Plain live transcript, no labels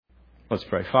Let's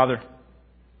pray. Father,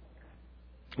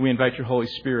 we invite your Holy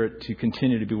Spirit to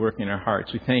continue to be working in our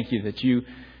hearts. We thank you that you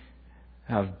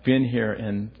have been here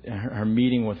and are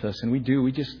meeting with us. And we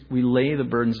lay the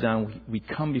burdens down. We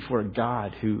come before a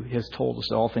God who has told us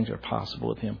all things are possible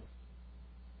with Him.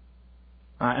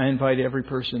 I invite every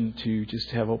person to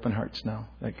just have open hearts now.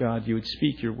 That God, you would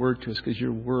speak your word to us, because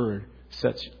your word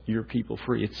sets your people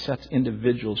free. It sets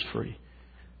individuals free.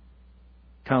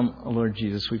 Come, Lord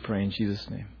Jesus, we pray in Jesus'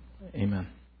 name. Amen.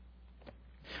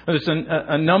 There's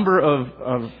a number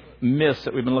of myths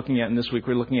that we've been looking at, and this week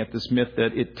we're looking at this myth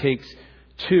that it takes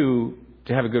two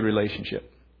to have a good relationship.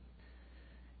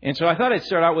 And so I thought I'd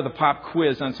start out with a pop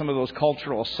quiz on some of those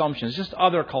cultural assumptions, just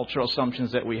other cultural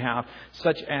assumptions that we have,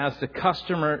 such as the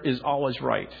customer is always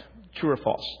right. True or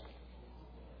false?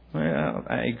 Well,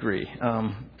 I agree.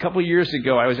 A couple of years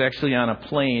ago, I was actually on a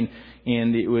plane,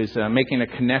 and it was making a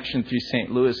connection through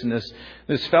St. Louis. And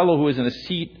this fellow who was in a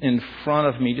seat in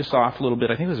front of me, just off a little bit,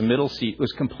 I think it was a middle seat,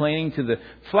 was complaining to the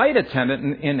flight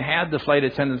attendant and had the flight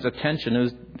attendant's attention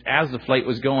as the flight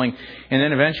was going. And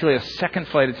then eventually a second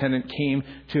flight attendant came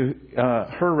to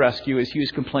her rescue as he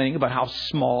was complaining about how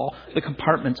small the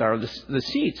compartments are of the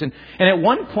seats. And at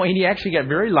one point, he actually got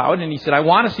very loud and he said, "I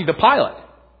want to see the pilot."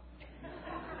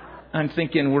 I'm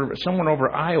thinking, we're somewhere over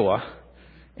Iowa,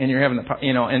 and you're having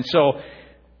and so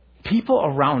people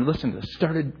around, listen to this,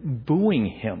 started booing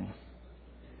him,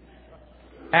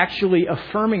 actually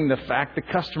affirming the fact the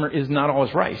customer is not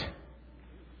always right.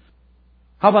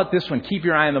 How about this one? Keep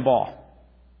your eye on the ball.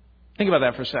 Think about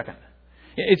that for a second.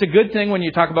 It's a good thing when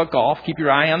you talk about golf, keep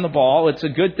your eye on the ball. It's a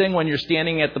good thing when you're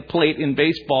standing at the plate in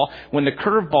baseball when the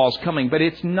curveball's coming. But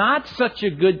it's not such a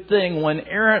good thing when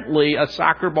errantly a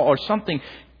soccer ball or something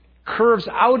curves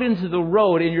out into the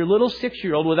road and your little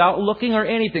 6-year-old, without looking or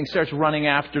anything, starts running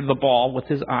after the ball with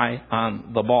his eye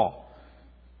on the ball.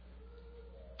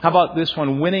 How about this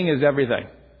one? Winning is everything.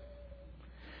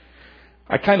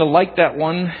 I kind of like that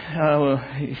one.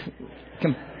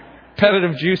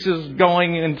 Competitive juices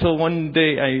going until one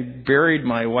day I buried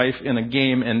my wife in a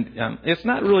game, and it's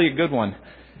not really a good one.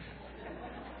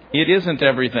 It isn't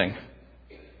everything.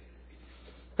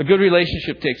 A good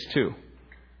relationship takes two.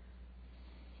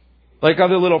 Like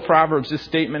other little proverbs, this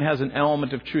statement has an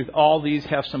element of truth. All these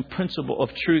have some principle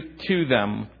of truth to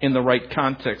them in the right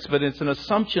context. But it's an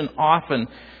assumption often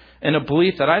and a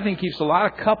belief that I think keeps a lot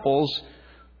of couples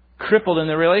crippled in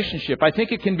their relationship. I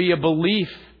think it can be a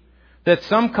belief that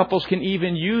some couples can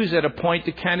even use at a point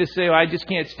to kind of say, I just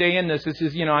can't stay in this. This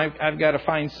is, I've got to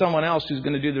find someone else who's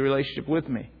going to do the relationship with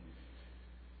me.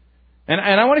 And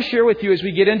I want to share with you as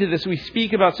we get into this, we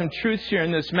speak about some truths here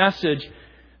in this message.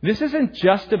 This isn't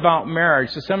just about marriage.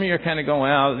 So some of you are kind of going,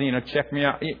 well, check me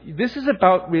out. This is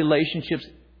about relationships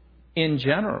in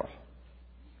general.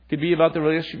 It could be about the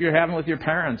relationship you're having with your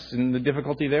parents and the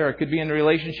difficulty there. It could be in a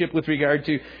relationship with regard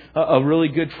to a really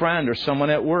good friend or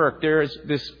someone at work. There is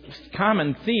this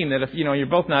common theme that if, you're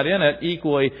both not in it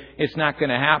equally, it's not going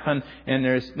to happen and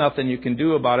there's nothing you can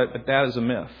do about it. But that is a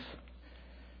myth.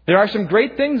 There are some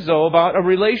great things, though, about a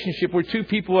relationship where two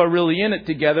people are really in it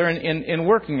together and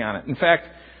working on it. In fact,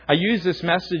 I use this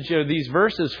message or these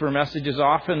verses for messages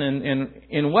often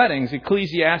in weddings.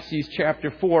 Ecclesiastes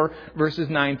chapter 4, verses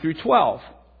 9 through 12.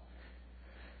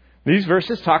 These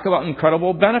verses talk about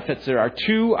incredible benefits there are.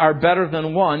 Two are better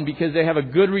than one because they have a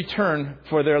good return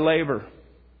for their labor.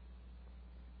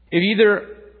 If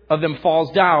either of them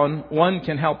falls down, one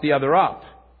can help the other up.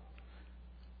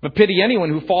 But pity anyone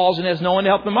who falls and has no one to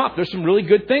help them up. There's some really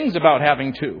good things about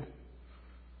having two.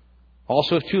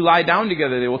 Also, if two lie down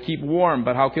together, they will keep warm.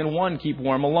 But how can one keep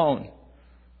warm alone?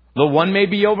 Though one may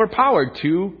be overpowered,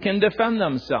 two can defend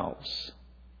themselves.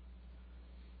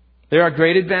 There are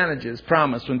great advantages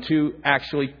promised when two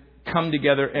actually come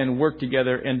together and work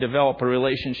together and develop a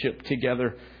relationship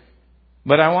together.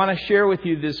 But I want to share with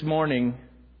you this morning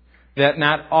that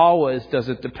not always does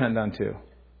it depend on two.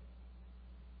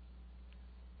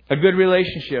 A good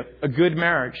relationship, a good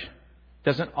marriage,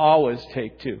 doesn't always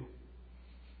take two.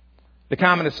 The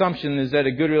common assumption is that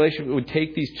a good relationship would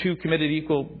take these two committed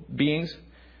equal beings.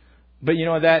 But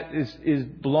that is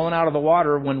blown out of the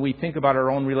water when we think about our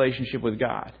own relationship with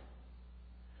God.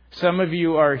 Some of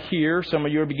you are here. Some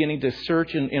of you are beginning to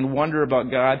search and wonder about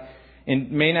God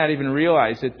and may not even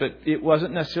realize it. But it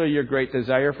wasn't necessarily your great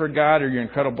desire for God or your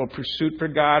incredible pursuit for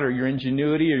God or your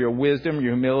ingenuity or your wisdom or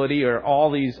your humility or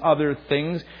all these other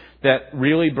things that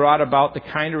really brought about the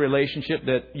kind of relationship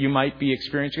that you might be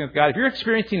experiencing with God. If you're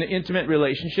experiencing an intimate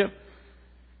relationship,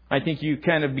 I think you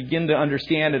kind of begin to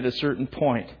understand at a certain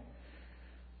point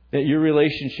that your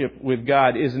relationship with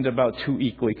God isn't about two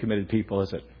equally committed people,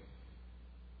 is it?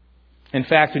 In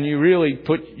fact, when you really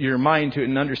put your mind to it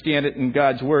and understand it in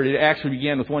God's Word, it actually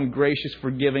began with one gracious,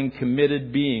 forgiving,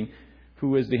 committed being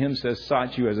who, as the hymn says,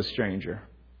 sought you as a stranger.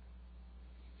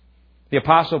 The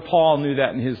Apostle Paul knew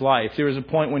that in his life. There was a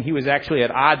point when he was actually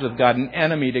at odds with God, an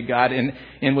enemy to God, and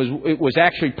was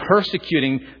actually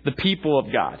persecuting the people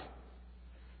of God.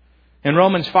 And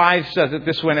Romans 5 says it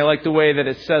this way, and I like the way that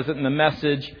it says it in the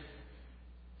Message.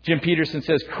 Jim Peterson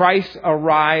says, Christ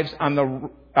arrives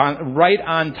right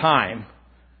on time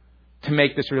to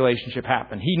make this relationship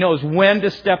happen. He knows when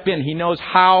to step in. He knows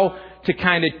how to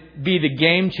kind of be the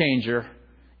game changer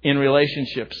in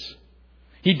relationships.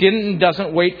 He didn't and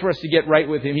doesn't wait for us to get right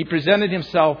with Him. He presented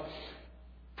Himself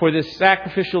for this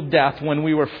sacrificial death when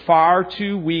we were far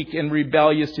too weak and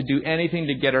rebellious to do anything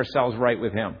to get ourselves right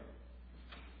with Him.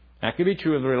 That could be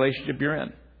true of the relationship you're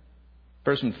in.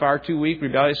 Person far too weak,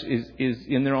 rebellious, is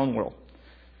in their own world.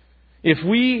 If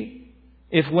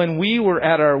when we were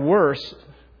at our worst,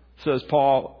 says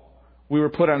Paul, we were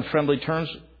put on friendly terms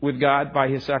with God by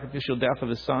His sacrificial death of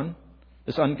His Son,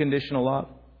 this unconditional love.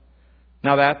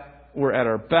 Now that we're at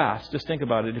our best, just think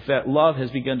about it. If that love has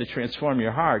begun to transform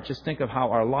your heart, just think of how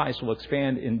our lives will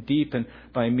expand and deepen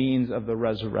by means of the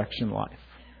resurrection life.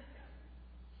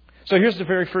 So here's the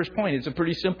very first point. It's a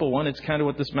pretty simple one. It's kind of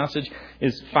what this message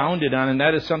is founded on, and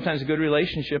that is sometimes a good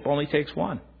relationship only takes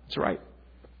one. That's right.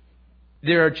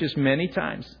 There are just many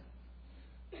times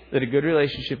that a good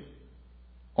relationship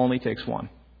only takes one.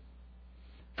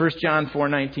 1 John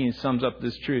 4:19 sums up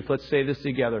this truth. Let's say this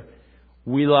together.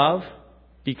 We love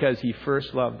because He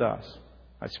first loved us.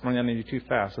 I sprung that on you too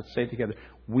fast. Let's say it together.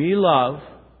 We love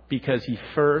because He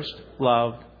first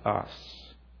loved us.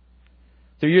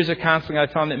 Through years of counseling, I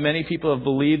found that many people have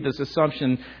believed this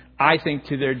assumption, I think,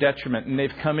 to their detriment. And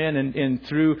they've come in and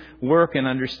through work and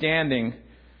understanding,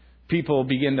 people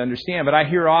begin to understand. But I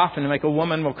hear often, like a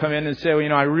woman will come in and say,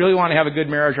 well, I really want to have a good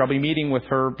marriage. I'll be meeting with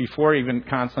her before even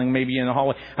counseling, maybe in the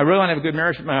hallway. I really want to have a good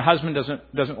marriage, but my husband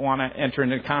doesn't want to enter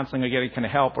into counseling or get any kind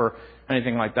of help or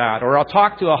anything like that. Or I'll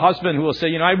talk to a husband who will say,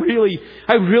 I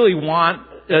really want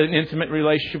an intimate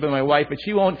relationship with my wife, but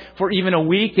she won't, for even a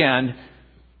weekend,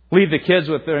 leave the kids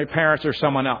with their parents or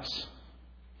someone else.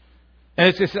 And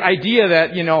it's this idea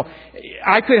that,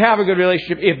 I could have a good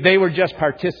relationship if they were just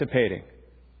participating.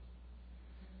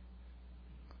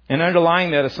 And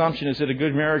underlying that assumption is that a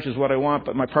good marriage is what I want,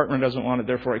 but my partner doesn't want it,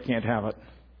 therefore I can't have it.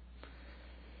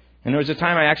 And there was a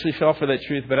time I actually fell for that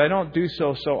truth, but I don't do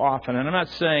so often. And I'm not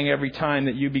saying every time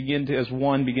that you begin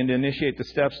to initiate the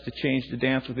steps to change the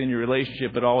dance within your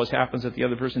relationship, it always happens that the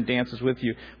other person dances with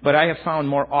you. But I have found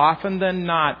more often than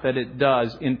not that it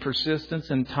does, in persistence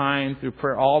and time, through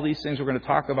prayer, all these things we're going to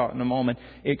talk about in a moment,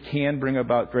 it can bring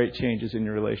about great changes in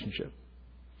your relationship.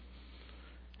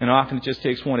 And often it just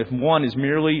takes one. If one is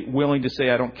merely willing to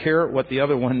say, I don't care what the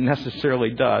other one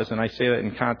necessarily does, and I say that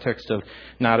in context of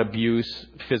not abuse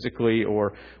physically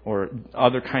or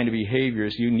other kind of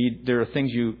behaviors, there are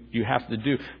things you have to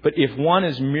do. But if one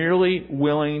is merely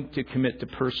willing to commit to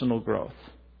personal growth,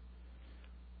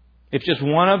 if just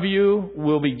one of you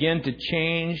will begin to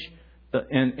change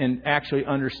and actually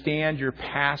understand your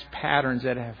past patterns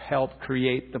that have helped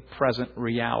create the present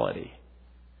reality.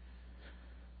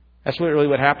 That's really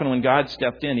what happened when God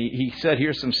stepped in. He said,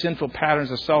 here's some sinful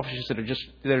patterns of selfishness that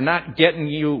they're not getting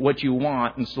you what you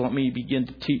want, and so let me begin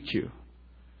to teach you.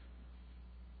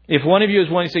 If one of you is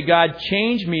willing to say, God,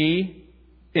 change me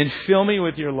and fill me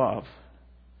with your love,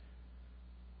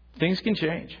 things can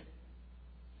change.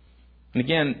 And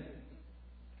again,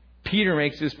 Peter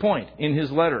makes this point in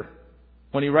his letter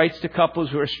when he writes to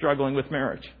couples who are struggling with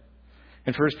marriage.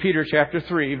 In 1 Peter chapter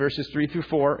 3, verses 3 through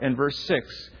 4 and verse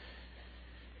 6,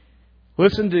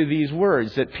 listen to these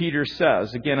words that Peter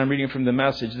says. Again, I'm reading from the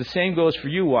Message. The same goes for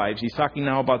you, wives. He's talking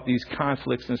now about these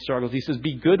conflicts and struggles. He says,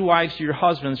 be good wives to your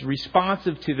husbands,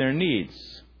 responsive to their needs.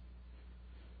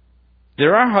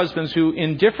 There are husbands who,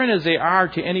 indifferent as they are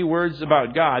to any words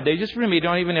about God, they just really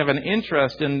don't even have an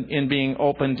interest in being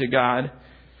open to God.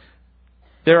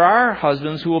 There are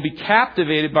husbands who will be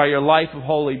captivated by your life of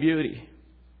holy beauty.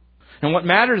 And what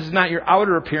matters is not your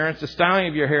outer appearance, the styling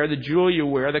of your hair, the jewelry you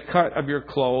wear, the cut of your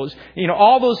clothes.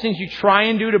 All those things you try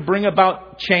and do to bring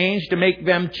about change, to make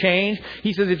them change.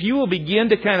 He says if you will begin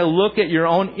to kind of look at your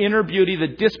own inner beauty, the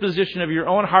disposition of your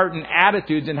own heart and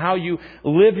attitudes and how you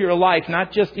live your life,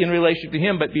 not just in relation to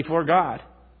Him, but before God.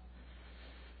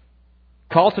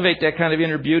 Cultivate that kind of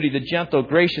inner beauty, the gentle,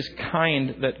 gracious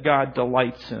kind that God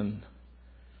delights in.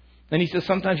 And he says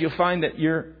sometimes you'll find that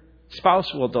your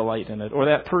spouse will delight in it, or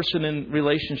that person in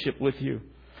relationship with you.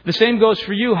 The same goes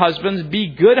for you, husbands.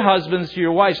 Be good husbands to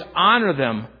your wives. Honor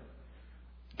them.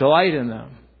 Delight in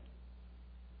them.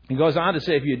 He goes on to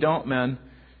say, if you don't, men,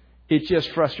 it just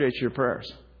frustrates your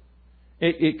prayers.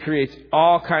 It creates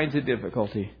all kinds of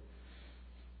difficulty.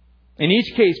 In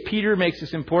each case, Peter makes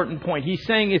this important point. He's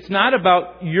saying it's not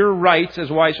about your rights as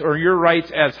wives or your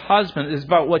rights as husbands. It's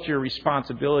about what your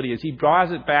responsibility is. He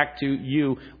draws it back to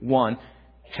you, one,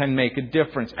 can make a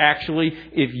difference. Actually,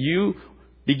 if you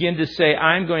begin to say,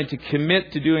 I'm going to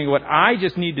commit to doing what I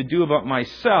just need to do about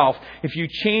myself, if you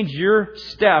change your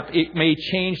step, it may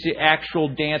change the actual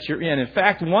dance you're in. In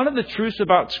fact, one of the truths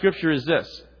about Scripture is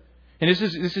this. And this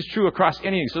is true across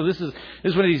anything. So this is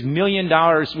one of these $1 million,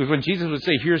 when Jesus would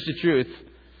say, here's the truth.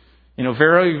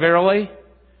 Verily, verily.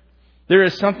 There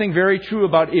is something very true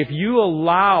about if you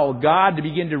allow God to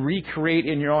begin to recreate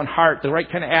in your own heart the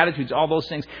right kind of attitudes, all those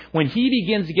things, when He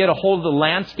begins to get a hold of the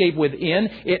landscape within,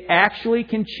 it actually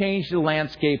can change the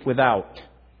landscape without.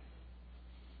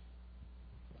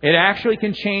 It actually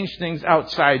can change things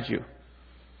outside you.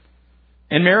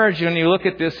 And marriage, when you look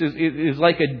at this, is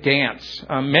like a dance.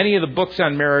 Many of the books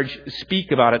on marriage speak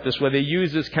about it this way. They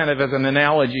use this kind of as an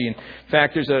analogy. In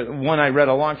fact, there's one I read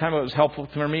a long time ago that was helpful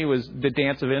for me, was The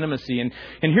Dance of Intimacy. And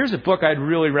here's a book I'd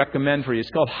really recommend for you.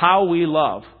 It's called How We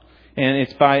Love. And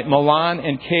it's by Milan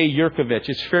and Kay Yurkovich.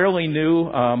 It's fairly new.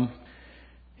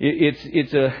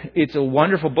 It's a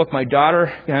wonderful book. My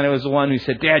daughter kind of was the one who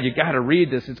said, Dad, you got to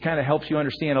read this. It kind of helps you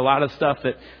understand a lot of stuff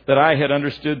that I had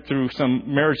understood through some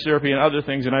marriage therapy and other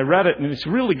things. And I read it, and it's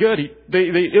really good.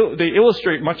 They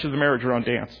illustrate much of the marriage around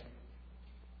dance.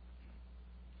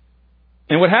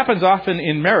 And what happens often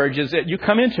in marriage is that you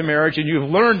come into marriage and you've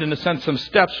learned, in a sense, some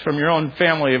steps from your own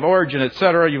family of origin,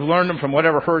 etc. You've learned them from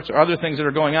whatever hurts or other things that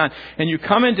are going on. And you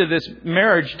come into this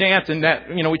marriage dance, and that,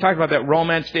 we talked about that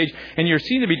romance stage, and you're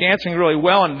seen to be dancing really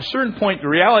well. And at a certain point, the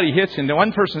reality hits, and the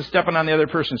one person's stepping on the other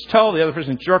person's toe, the other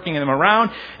person's jerking them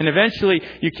around, and eventually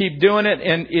you keep doing it,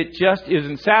 and it just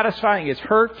isn't satisfying. It's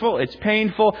hurtful. It's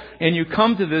painful. And you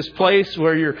come to this place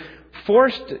where you're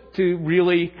forced to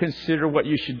really consider what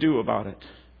you should do about it.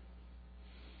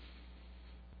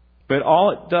 But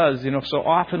all it does, so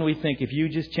often we think if you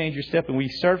just change your step and we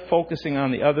start focusing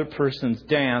on the other person's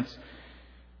dance,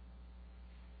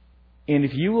 and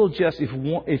if you will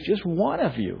if just one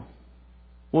of you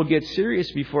will get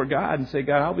serious before God and say,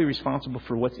 God, I'll be responsible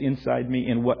for what's inside me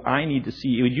and what I need to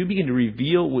see. Would you begin to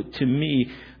reveal to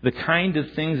me the kind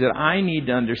of things that I need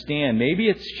to understand? Maybe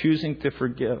it's choosing to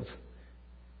forgive.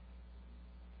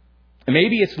 And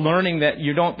maybe it's learning that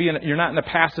you're not in a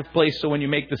passive place, so when you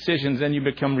make decisions, then you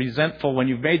become resentful when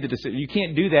you've made the decision. You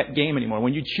can't do that game anymore.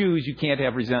 When you choose, you can't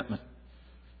have resentment.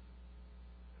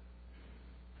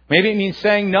 Maybe it means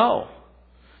saying no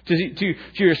to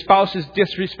your spouse's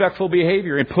disrespectful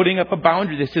behavior and putting up a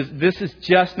boundary that says, this is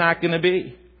just not going to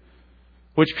be,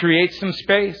 which creates some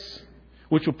space,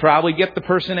 which will probably get the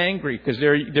person angry because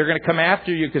they're going to come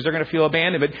after you because they're going to feel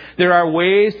abandoned. But there are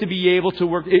ways to be able to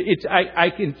work. I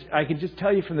can just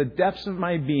tell you from the depths of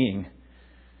my being,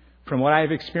 from what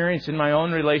I've experienced in my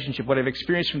own relationship, what I've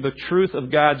experienced from the truth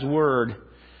of God's Word,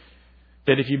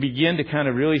 that if you begin to kind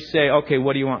of really say, okay,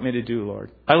 what do you want me to do,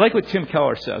 Lord? I like what Tim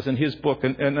Keller says in his book,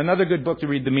 and another good book to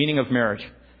read, The Meaning of Marriage.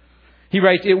 He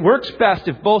writes, it works best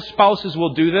if both spouses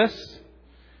will do this.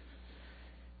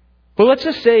 But let's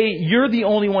just say you're the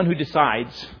only one who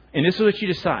decides, and this is what you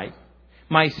decide.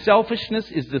 My selfishness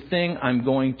is the thing I'm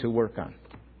going to work on.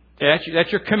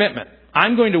 That's your commitment.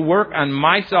 I'm going to work on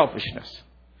my selfishness.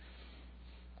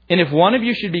 And if one of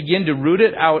you should begin to root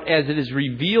it out as it is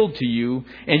revealed to you,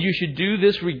 and you should do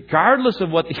this regardless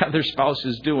of what the other spouse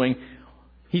is doing,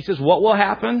 he says, what will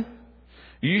happen?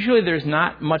 Usually there's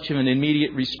not much of an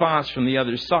immediate response from the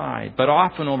other side, but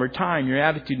often over time your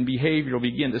attitude and behavior will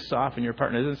begin to soften your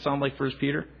partner. Doesn't it sound like 1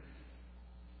 Peter?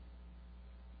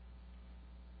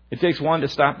 It takes one to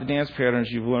stop the dance patterns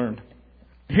you've learned.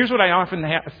 Here's what I often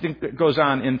think that goes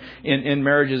on in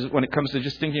marriages when it comes to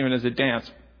just thinking of it as a dance.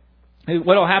 What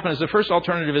will happen is the first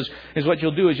alternative is what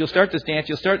you'll do is you'll start this dance,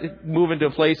 you'll start to move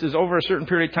into places over a certain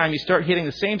period of time, you start hitting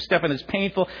the same step and it's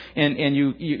painful and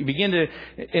you begin to,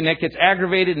 and that gets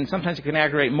aggravated and sometimes it can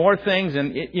aggravate more things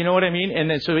and you know what I mean? And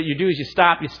then so what you do is you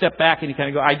stop, you step back and you kind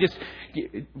of go, I just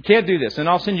can't do this. And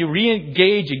all of a sudden you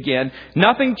re-engage again,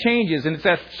 nothing changes, and it's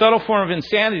that subtle form of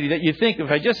insanity that you think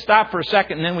if I just stop for a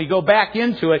second and then we go back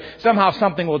into it, somehow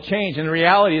something will change. And the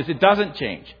reality is it doesn't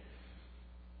change.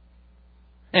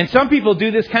 And some people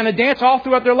do this kind of dance all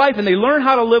throughout their life, and they learn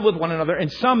how to live with one another, and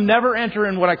some never enter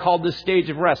in what I call this stage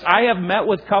of rest. I have met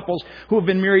with couples who have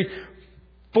been married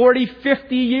 40,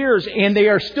 50 years, and they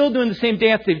are still doing the same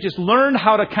dance. They've just learned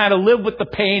how to kind of live with the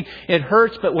pain. It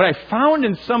hurts. But what I found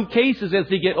in some cases as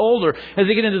they get older, as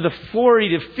they get into the 40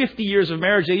 to 50 years of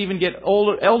marriage, they even get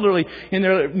older, elderly in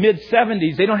their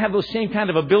mid-70s. They don't have those same kind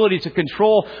of abilities to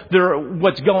control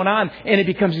what's going on, and it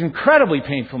becomes an incredibly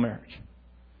painful marriage.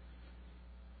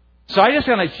 So I just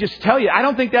want to tell you, I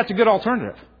don't think that's a good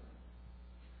alternative.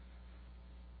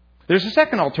 There's a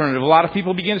second alternative. A lot of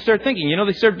people begin to start thinking,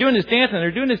 they start doing this dance, and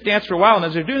they're doing this dance for a while, and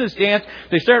as they're doing this dance,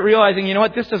 they start realizing,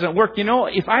 this doesn't work.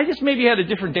 If I just maybe had a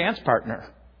different dance partner,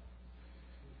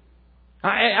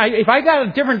 if I got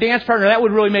a different dance partner, that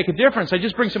would really make a difference. I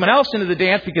just bring someone else into the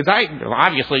dance because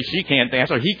obviously she can't dance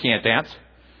or he can't dance,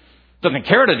 doesn't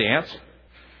care to dance.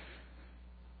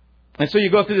 And so you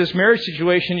go through this marriage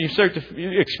situation, you start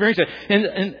to experience it.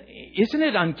 And isn't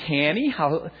it uncanny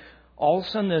how all of a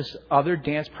sudden this other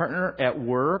dance partner at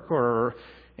work or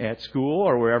at school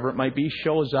or wherever it might be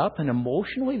shows up and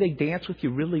emotionally they dance with you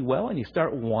really well, and you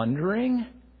start wondering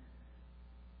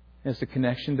as the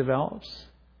connection develops?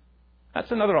 That's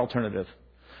another alternative.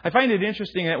 I find it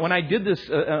interesting that when I did this,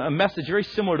 a message very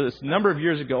similar to this a number of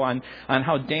years ago on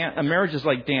how marriage is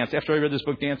like dance, after I read this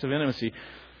book, Dance of Intimacy,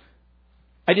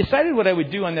 I decided what I would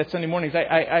do on that Sunday morning.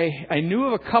 I knew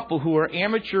of a couple who were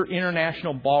amateur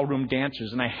international ballroom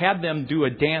dancers, and I had them do a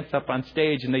dance up on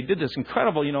stage, and they did this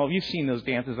incredible, you've seen those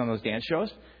dances on those dance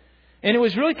shows. And it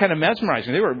was really kind of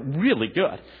mesmerizing. They were really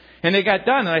good. And they got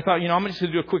done, and I thought, I'm just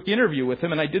going to do a quick interview with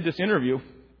them, and I did this interview.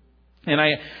 And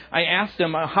I asked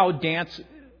them how dance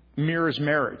mirrors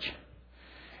marriage.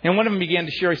 And one of them began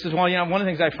to share. He says, one of the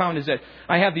things I found is that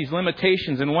I have these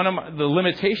limitations. And one of the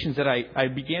limitations that I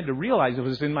began to realize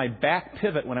was in my back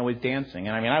pivot when I was dancing.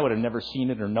 And I would have never seen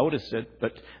it or noticed it,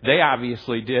 but they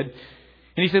obviously did.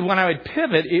 And he said, when I would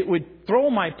pivot, it would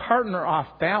throw my partner off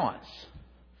balance.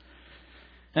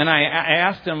 And I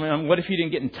asked him, what if you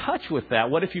didn't get in touch with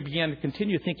that? What if you began to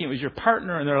continue thinking it was your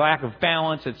partner and their lack of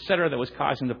balance, et cetera, that was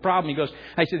causing the problem?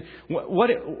 I said,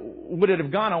 would it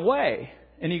have gone away?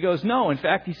 And he goes, no. In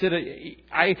fact, he said,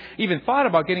 I even thought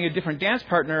about getting a different dance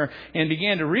partner and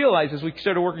began to realize as we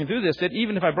started working through this that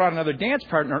even if I brought another dance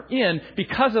partner in,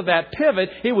 because of that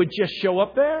pivot, it would just show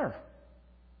up there.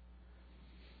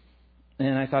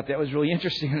 And I thought that was really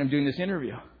interesting when I'm doing this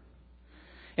interview.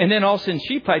 And then all of a sudden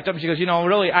she piped up and she goes,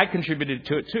 really, I contributed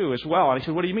to it too as well. And I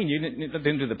said, what do you mean? You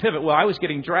didn't do the pivot? Well, I was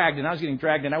getting dragged and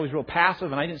I was real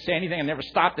passive and I didn't say anything. I never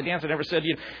stopped the dance. I never said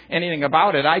anything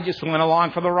about it. I just went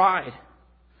along for the ride,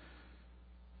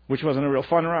 which wasn't a real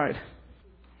fun ride.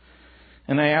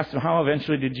 And I asked them, how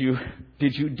eventually did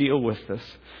you deal with this?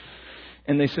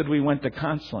 And they said, we went to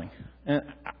counseling. And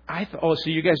I thought, so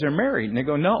you guys are married? And they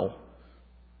go, no.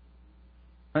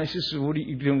 And I said, so what are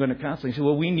you doing going to counseling? He said,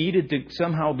 well, we needed to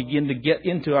somehow begin to get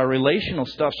into our relational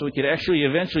stuff so we could actually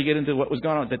eventually get into what was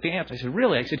going on at the dance. I said,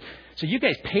 really? I said, so you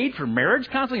guys paid for marriage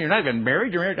counseling? You're not even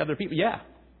married? You're married to other people? Yeah.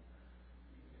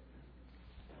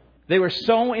 They were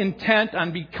so intent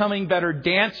on becoming better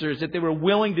dancers that they were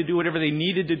willing to do whatever they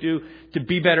needed to do to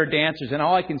be better dancers. And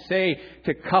all I can say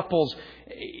to couples,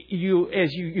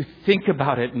 as you think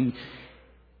about it, and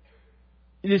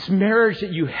this marriage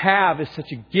that you have is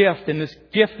such a gift, and this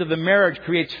gift of the marriage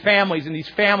creates families, and these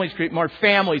families create more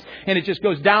families, and it just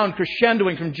goes down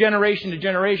crescendoing from generation to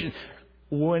generation.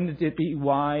 Wouldn't it be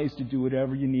wise to do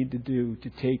whatever you need to do to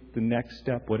take the next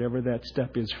step, whatever that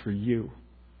step is for you,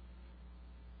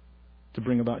 to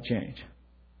bring about change?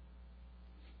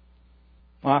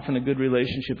 Often a good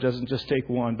relationship doesn't just take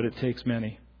one, but it takes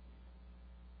many.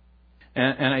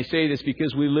 And I say this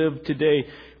because we live today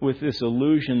with this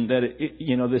illusion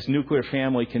that, this nuclear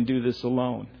family can do this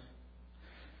alone.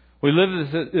 We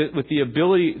live with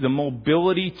the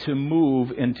mobility to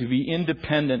move and to be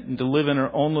independent and to live in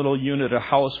our own little unit, a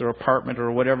house or apartment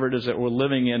or whatever it is that we're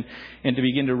living in, and to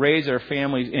begin to raise our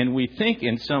families. And we think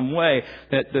in some way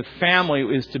that the family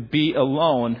is to be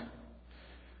alone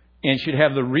and should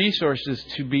have the resources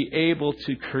to be able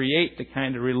to create the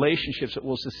kind of relationships that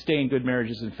will sustain good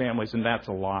marriages and families, and that's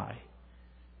a lie.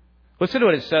 Listen to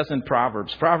what it says in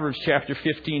Proverbs. Proverbs chapter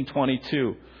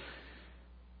 15:22.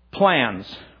 Plans.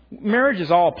 Marriage is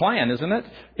all a plan, isn't it?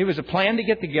 It was a plan to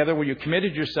get together where you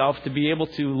committed yourself to be able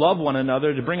to love one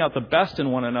another, to bring out the best in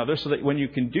one another, so that when you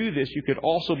can do this, you could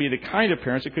also be the kind of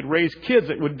parents that could raise kids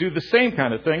that would do the same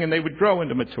kind of thing, and they would grow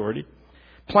into maturity.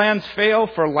 Plans fail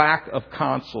for lack of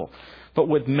counsel, but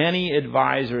with many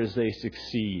advisors they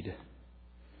succeed.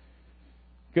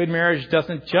 Good marriage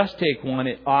doesn't just take one,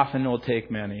 it often will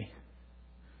take many.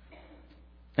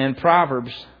 And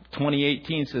Proverbs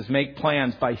 20:18 says, make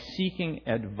plans by seeking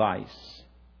advice.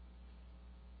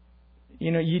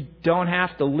 You don't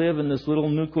have to live in this little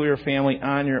nuclear family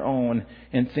on your own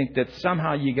and think that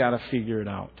somehow you got to figure it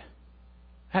out.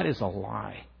 That is a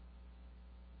lie.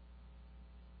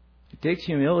 It takes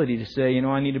humility to say,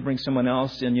 I need to bring someone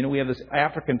else in. We have this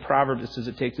African proverb that says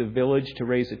it takes a village to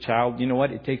raise a child. You know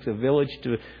what? It takes a village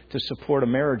to support a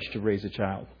marriage to raise a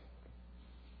child.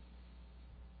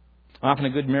 Often a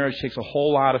good marriage takes a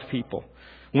whole lot of people.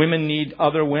 Women need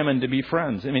other women to be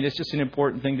friends. It's just an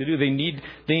important thing to do.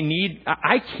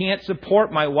 I can't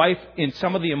support my wife in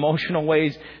some of the emotional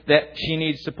ways that she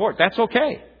needs support. That's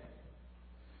okay.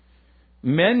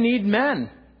 Men need men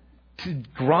to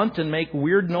grunt and make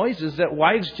weird noises that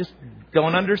wives just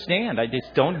don't understand. I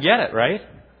just don't get it, right?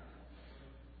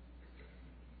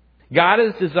 God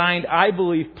has designed, I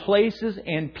believe, places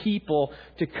and people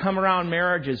to come around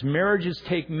marriages. Marriages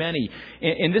take many.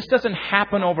 And this doesn't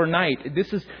happen overnight.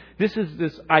 This is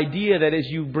this idea that as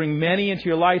you bring many into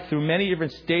your life through many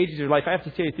different stages of your life, I have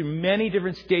to tell you, through many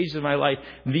different stages of my life,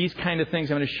 these kind of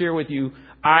things I'm going to share with you,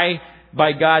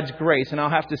 by God's grace, and I'll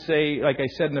have to say, like I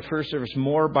said in the first service,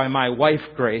 more by my wife's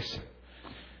grace,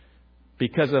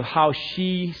 because of how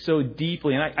she so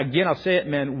deeply, and I'll say it,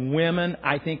 men, women,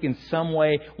 I think in some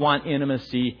way want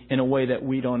intimacy in a way that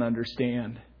we don't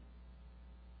understand.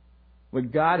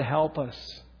 Would God help us?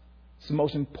 It's the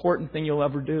most important thing you'll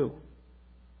ever do.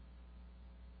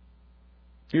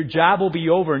 Your job will be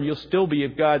over and you'll still be,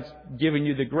 if God's given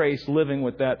you the grace, living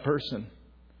with that person.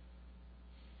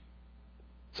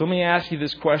 So let me ask you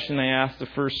this question I asked the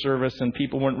first service, and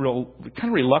people weren't kind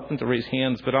of reluctant to raise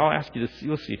hands, but I'll ask you this.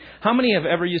 You'll see. How many have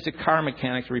ever used a car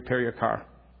mechanic to repair your car?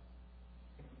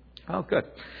 Oh, good.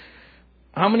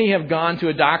 How many have gone to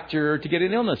a doctor to get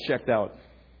an illness checked out?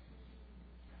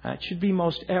 That should be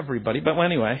most everybody. But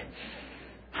anyway,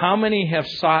 how many have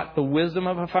sought the wisdom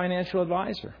of a financial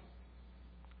advisor?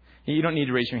 You don't need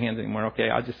to raise your hands anymore. Okay,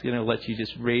 I'm just going to let you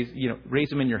just raise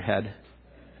them in your head.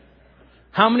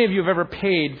 How many of you have ever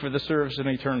paid for the service of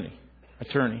an attorney?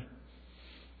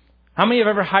 How many have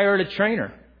ever hired a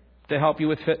trainer to help you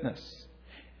with fitness?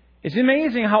 It's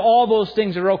amazing how all those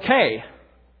things are okay.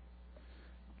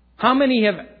 How many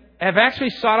have actually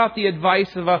sought out the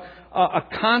advice of a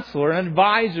counselor, an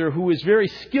advisor who is very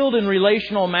skilled in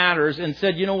relational matters and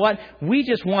said, you know what, we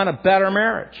just want a better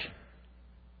marriage?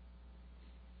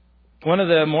 One of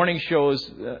the morning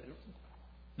shows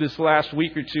this last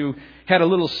week or two had a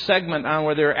little segment on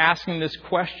where they were asking this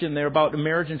question there about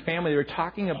marriage and family. They were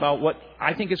talking about what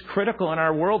I think is critical in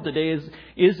our world today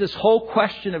is this whole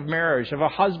question of marriage, of a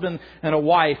husband and a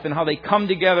wife, and how they come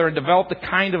together and develop the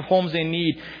kind of homes they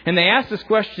need. And they asked this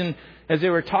question as they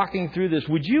were talking through this: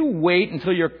 would you wait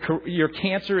until your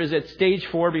cancer is at stage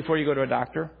 4 before you go to a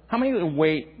doctor? How many would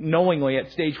wait knowingly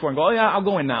at stage 4 and go, oh yeah, I'll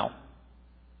go in now?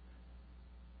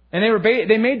 And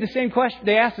they made the same question.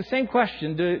 They asked the same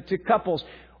question to couples.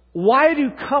 Why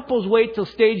do couples wait till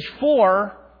stage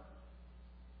 4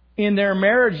 in their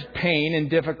marriage pain and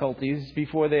difficulties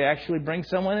before they actually bring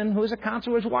someone in who is a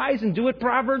counselor, who is wise, and do what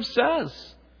Proverbs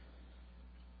says?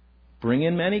 Bring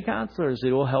in many counselors.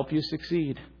 It will help you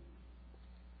succeed.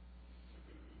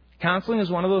 Counseling is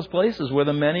one of those places where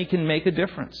the many can make a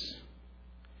difference.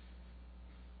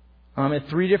 At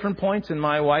 3 different points in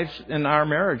my wife's and our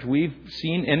marriage, we've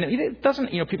seen, and it doesn't,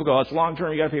 people go, oh, it's long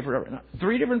term, you got to pay for it. No,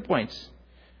 3 different points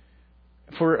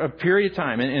for a period of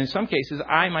time. And in some cases,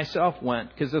 I myself went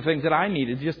because of things that I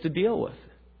needed just to deal with.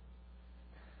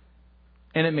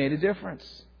 And it made a difference.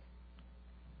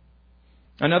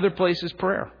 Another place is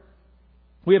prayer.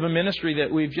 We have a ministry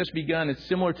that we've just begun. It's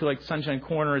similar to like Sunshine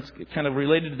Corner. It's kind of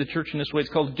related to the church in this way. It's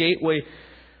called Gateway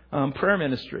Prayer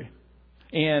Ministry.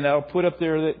 And I'll put up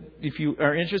there that if you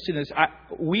are interested in this,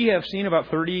 we have seen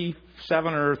about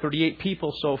 37 or 38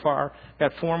 people so far.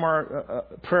 Got 4 more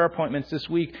prayer appointments this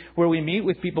week where we meet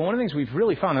with people. One of the things we've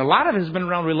really found, a lot of it has been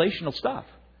around relational stuff.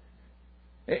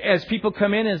 As people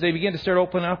come in, as they begin to start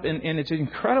opening up, and it's an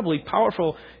incredibly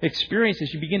powerful experience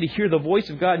as you begin to hear the voice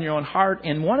of God in your own heart.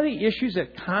 And one of the issues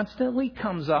that constantly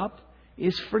comes up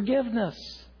is forgiveness.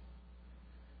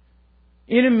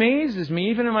 It amazes me,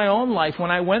 even in my own life,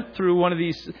 when I went through one of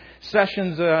these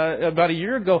sessions about a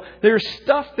year ago, there's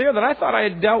stuff there that I thought I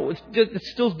had dealt with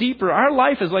that's still deeper. Our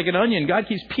life is like an onion. God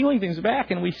keeps peeling things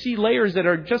back, and we see layers that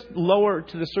are just lower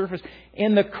to the surface.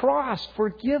 And the cross,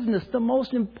 forgiveness, the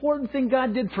most important thing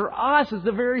God did for us is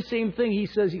the very same thing He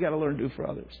says you got to learn to do for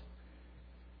others.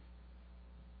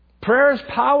 Prayer is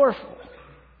powerful.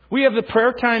 We have the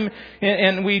prayer time,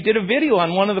 and we did a video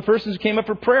on one of the persons who came up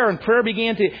for prayer, and prayer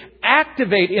began to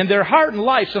activate in their heart and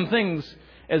life some things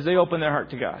as they open their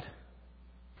heart to God.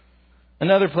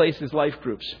 Another place is life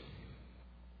groups.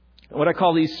 What I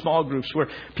call these small groups, where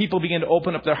people begin to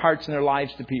open up their hearts and their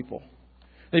lives to people.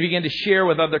 They begin to share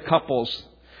with other couples.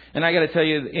 And I got to tell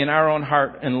you, in our own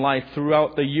heart and life,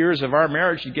 throughout the years of our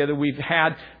marriage together, we've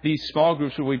had these small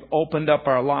groups where we've opened up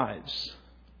our lives.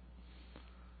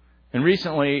 And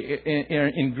recently,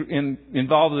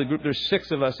 involved with the group, there's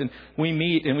 6 of us, and we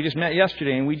meet, and we just met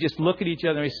yesterday, and we just look at each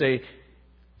other and we say,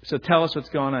 so tell us what's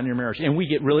going on in your marriage. And we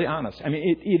get really honest. I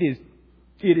mean,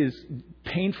 it is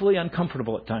painfully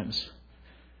uncomfortable at times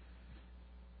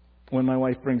when my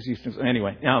wife brings these things.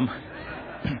 Anyway,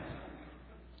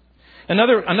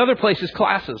 another place is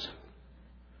classes.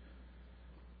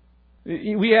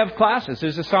 We have classes.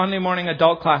 There's a Sunday morning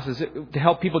adult classes to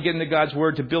help people get into God's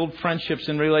Word, to build friendships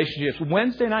and relationships. This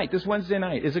Wednesday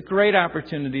night is a great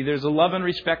opportunity. There's a love and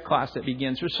respect class that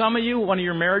begins. For some of you, one of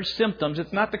your marriage symptoms,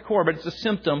 it's not the core, but it's a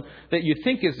symptom that you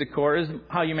think is the core, is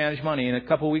how you manage money. In a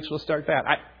couple of weeks, we'll start that.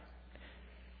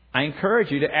 I encourage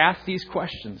you to ask these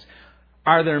questions.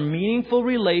 Are there meaningful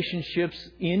relationships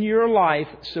in your life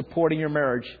supporting your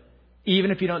marriage?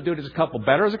 Even if you don't do it as a couple.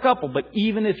 Better as a couple, but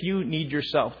even if you need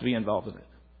yourself to be involved in it.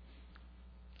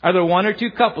 Are there 1 or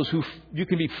 2 couples who you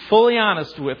can be fully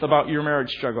honest with about your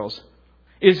marriage struggles?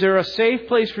 Is there a safe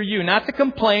place for you, not to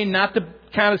complain, not to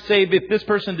kind of say that this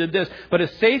person did this, but a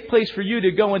safe place for you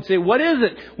to go and say, what is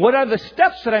it? What are the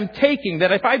steps that I'm taking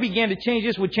that if I began to change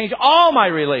this would change all my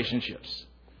relationships?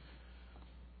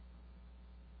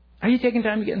 Are you taking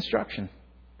time to get instruction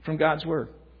from God's Word?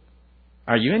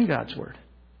 Are you in God's Word?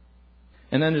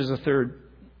 And then there's a third,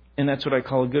 and that's what I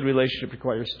call a good relationship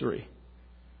requires 3.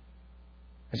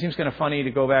 It seems kind of funny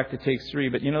to go back to take 3,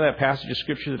 but you know that passage of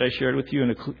Scripture that I shared with you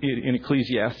in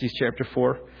Ecclesiastes chapter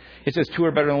 4? It says 2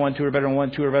 are better than 1, 2 are better than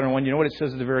 1, 2 are better than 1. You know what it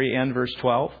says at the very end, verse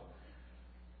 12?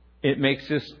 It makes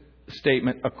this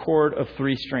statement, a cord of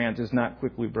 3 strands is not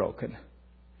quickly broken.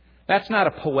 That's not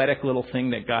a poetic little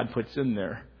thing that God puts in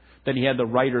there that He had the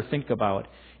writer think about.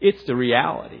 It's the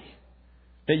reality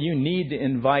that you need to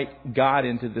invite God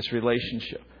into this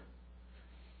relationship.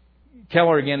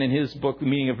 Keller, again, in his book, The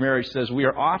Meaning of Marriage, says, we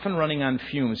are often running on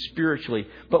fumes spiritually,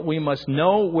 but we must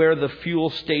know where the fuel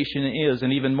station is,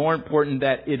 and even more important,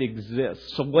 that it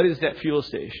exists. So what is that fuel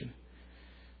station?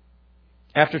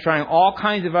 After trying all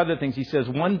kinds of other things, he says,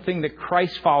 one thing that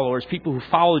Christ followers, people who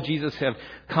follow Jesus, have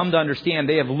come to understand,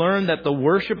 they have learned that the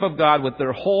worship of God with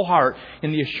their whole heart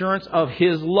in the assurance of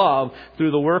His love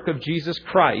through the work of Jesus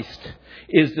Christ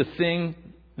is the thing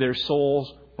their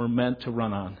souls were meant to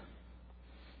run on.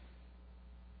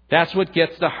 That's what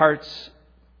gets the hearts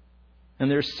and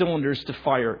their cylinders to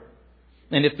fire.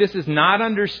 And if this is not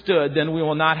understood, then we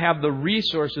will not have the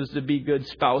resources to be good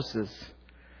spouses.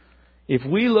 If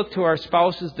we look to our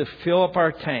spouses to fill up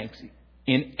our tanks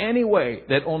in any way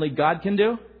that only God can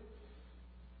do,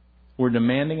 we're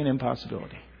demanding an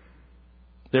impossibility.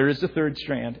 There is a third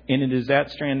strand, and it is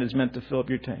that strand that's meant to fill up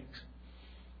your tanks.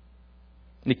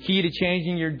 The key to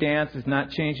changing your dance is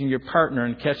not changing your partner,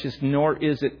 and catch this, nor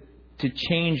is it to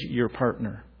change your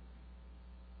partner.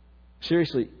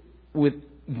 Seriously,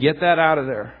 get that out of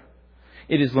there.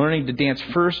 It is learning to dance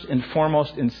first and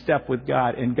foremost in step with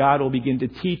God. And God will begin to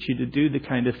teach you to do the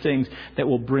kind of things that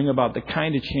will bring about the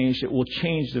kind of change that will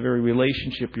change the very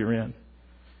relationship you're in.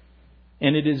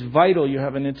 And it is vital you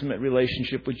have an intimate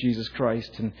relationship with Jesus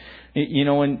Christ. And, you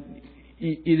know, and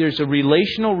there's a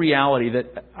relational reality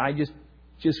that I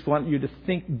just want you to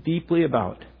think deeply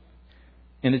about.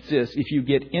 And it's this: if you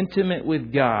get intimate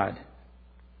with God,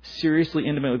 seriously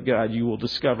intimate with God, you will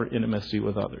discover intimacy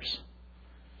with others.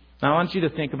 Now, I want you to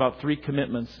think about 3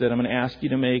 commitments that I'm going to ask you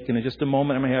to make. And in just a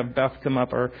moment, I'm going to have Beth come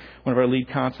up, one of our lead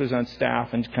counselors on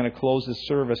staff, and kind of close this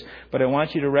service. But I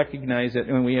want you to recognize that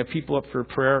when we have people up for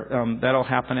prayer, that'll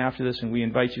happen after this, and we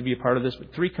invite you to be a part of this.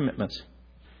 But 3 commitments.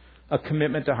 A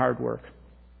commitment to hard work.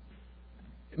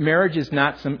 Marriage is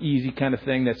not some easy kind of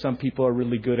thing that some people are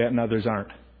really good at and others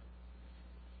aren't.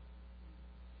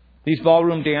 These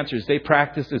ballroom dancers, they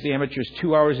practice as amateurs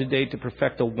 2 hours a day to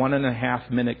perfect a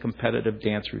 1.5-minute competitive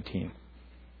dance routine.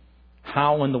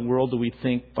 How in the world do we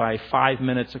think by 5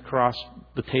 minutes across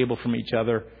the table from each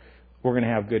other we're going to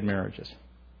have good marriages?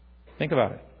 Think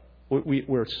about it.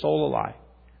 We're soul alive.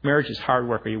 Marriage is hard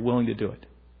work. Are you willing to do it?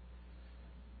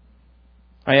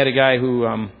 I had a guy who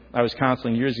I was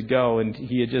counseling years ago, and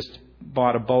he had just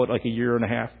bought a boat like a year and a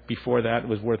half before that. It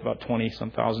was worth about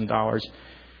 $20,000.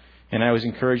 And I was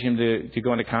encouraging him to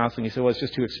go into counseling. He said, well, it's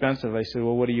just too expensive. I said,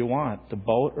 well, what do you want? The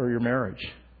boat or your marriage?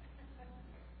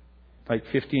 Like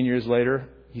 15 years later,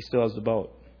 he still has the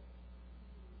boat.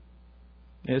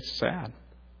 It's sad.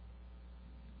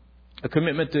 A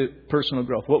commitment to personal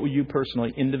growth. What will you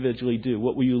personally, individually do?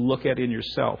 What will you look at in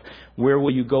yourself? Where will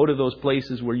you go to those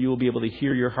places where you will be able to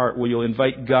hear your heart? Where you'll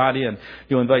invite God in?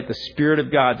 You'll invite the Spirit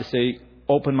of God to say,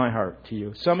 open my heart to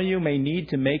you. Some of you may need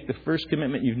to make the first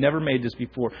commitment. You've never made this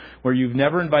before, where you've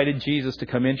never invited Jesus to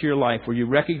come into your life, where you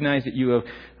recognize that you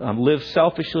have lived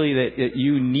selfishly, that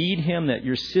you need Him, that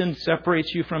your sin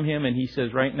separates you from Him. And He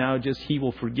says right now, He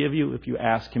will forgive you if you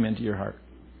ask Him into your heart.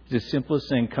 It's as simple as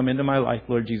saying, come into my life,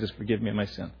 Lord Jesus, forgive me of my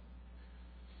sin.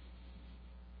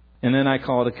 And then I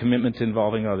call it a commitment to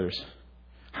involving others.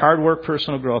 Hard work,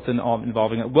 personal growth, and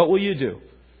involving others. What will you do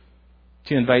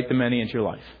to invite the many into your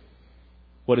life?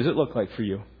 What does it look like for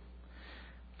you?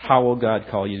 How will God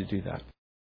call you to do that?